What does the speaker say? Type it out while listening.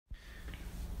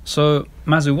So,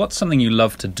 Mazu, what's something you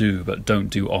love to do but don't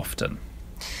do often?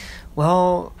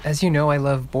 Well, as you know, I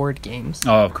love board games.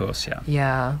 Oh, of course, yeah.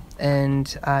 Yeah,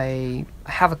 and I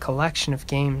have a collection of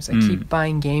games. I keep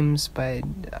buying games, but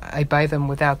I buy them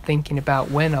without thinking about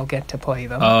when I'll get to play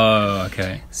them. Oh,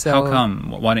 okay. So, how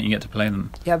come? Why don't you get to play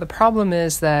them? Yeah, the problem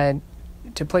is that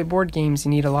to play board games,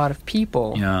 you need a lot of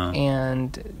people. Yeah.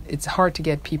 And it's hard to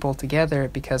get people together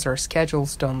because our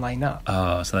schedules don't line up.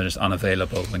 Oh, so they're just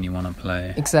unavailable when you want to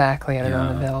play. Exactly, they're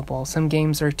unavailable. Some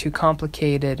games are too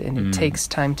complicated and it takes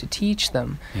time to teach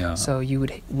them. Yeah. So you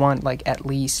would want like at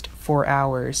least 4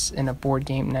 hours in a board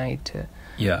game night to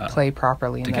play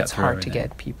properly, and that's hard to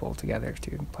get people together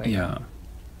to play. Yeah.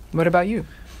 What about you?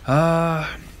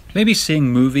 Maybe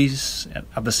seeing movies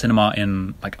at the cinema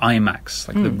in like IMAX,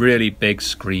 like the really big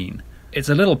screen. It's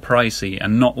a little pricey,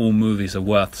 and not all movies are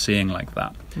worth seeing like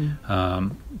that.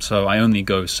 So I only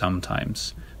go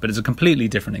sometimes, but it's a completely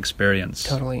different experience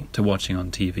to watching on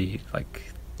TV.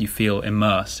 Like you feel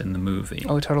immersed in the movie.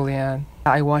 Oh, totally. Yeah.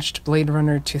 I watched Blade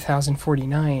Runner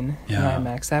 2049 in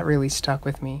IMAX. That really stuck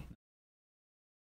with me.